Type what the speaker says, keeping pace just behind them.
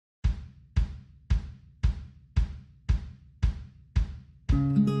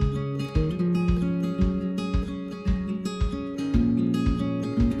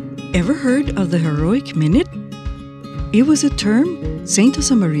Ever heard of the heroic minute? It was a term St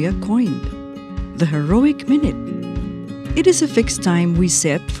Josemaría coined. The heroic minute. It is a fixed time we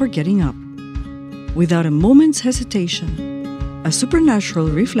set for getting up, without a moment's hesitation, a supernatural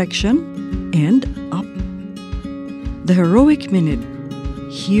reflection, and up. The heroic minute.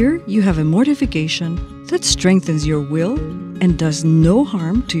 Here you have a mortification that strengthens your will and does no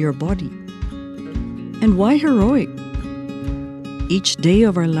harm to your body. And why heroic? Each day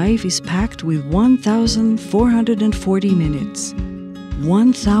of our life is packed with 1,440 minutes,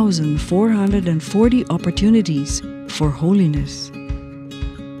 1,440 opportunities for holiness.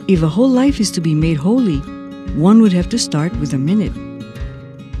 If a whole life is to be made holy, one would have to start with a minute.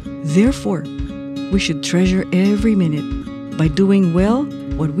 Therefore, we should treasure every minute by doing well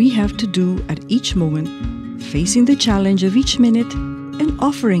what we have to do at each moment, facing the challenge of each minute and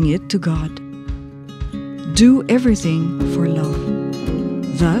offering it to God. Do everything for love.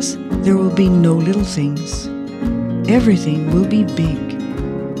 Thus, there will be no little things. Everything will be big.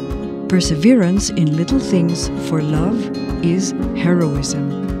 Perseverance in little things for love is heroism.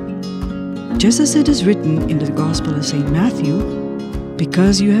 Just as it is written in the Gospel of St. Matthew,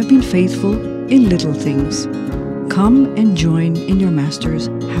 because you have been faithful in little things, come and join in your Master's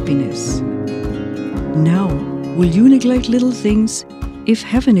happiness. Now, will you neglect little things if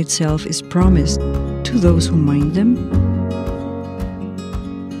heaven itself is promised to those who mind them?